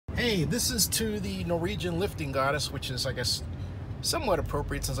Hey, this is to the Norwegian lifting goddess, which is, I guess, somewhat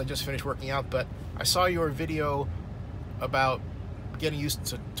appropriate since I just finished working out, but I saw your video about getting used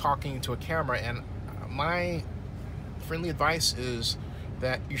to talking to a camera, and my friendly advice is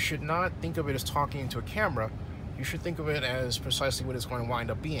that you should not think of it as talking to a camera. You should think of it as precisely what it's going to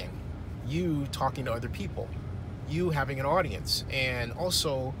wind up being. You talking to other people, you having an audience, and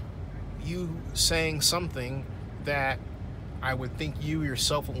also you saying something that I would think you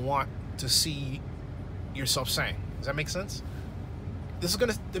yourself would want to see yourself saying. Does that make sense? This is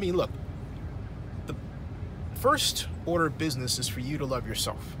gonna, look, the first order of business is for you to love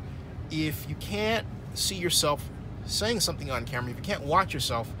yourself. If you can't see yourself saying something on camera, if you can't watch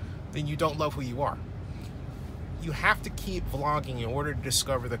yourself, then you don't love who you are. You have to keep vlogging in order to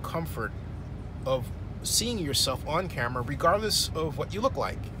discover the comfort of seeing yourself on camera, regardless of what you look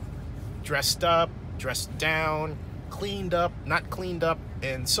like. Dressed up, dressed down, cleaned up, not cleaned up,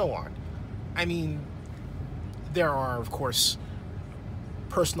 and so on. I mean, there are, of course,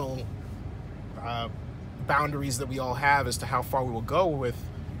 personal boundaries that we all have as to how far we will go with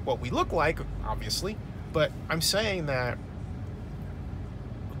what we look like, obviously, but I'm saying that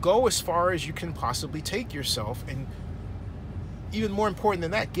go as far as you can possibly take yourself, and even more important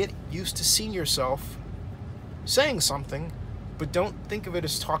than that, get used to seeing yourself saying something, but don't think of it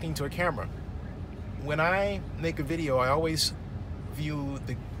as talking to a camera. When I make a video, I always view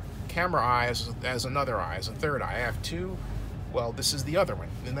the camera eye as another eye, as a third eye. I have two. Well, this is the other one.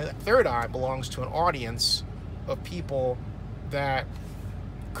 And the third eye belongs to an audience of people that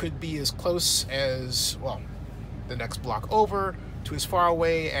could be as close as, well, the next block over, to as far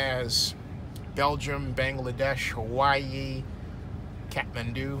away as Belgium, Bangladesh, Hawaii,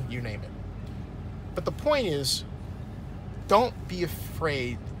 Kathmandu, you name it. But the point is, don't be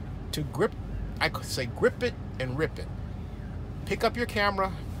afraid to grip it and rip it. Pick up your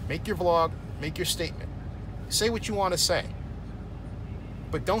camera, make your vlog, make your statement. Say what you want to say.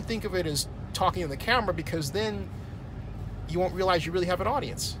 But don't think of it as talking to the camera, because then you won't realize you really have an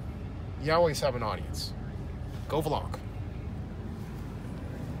audience. You always have an audience. Go vlog.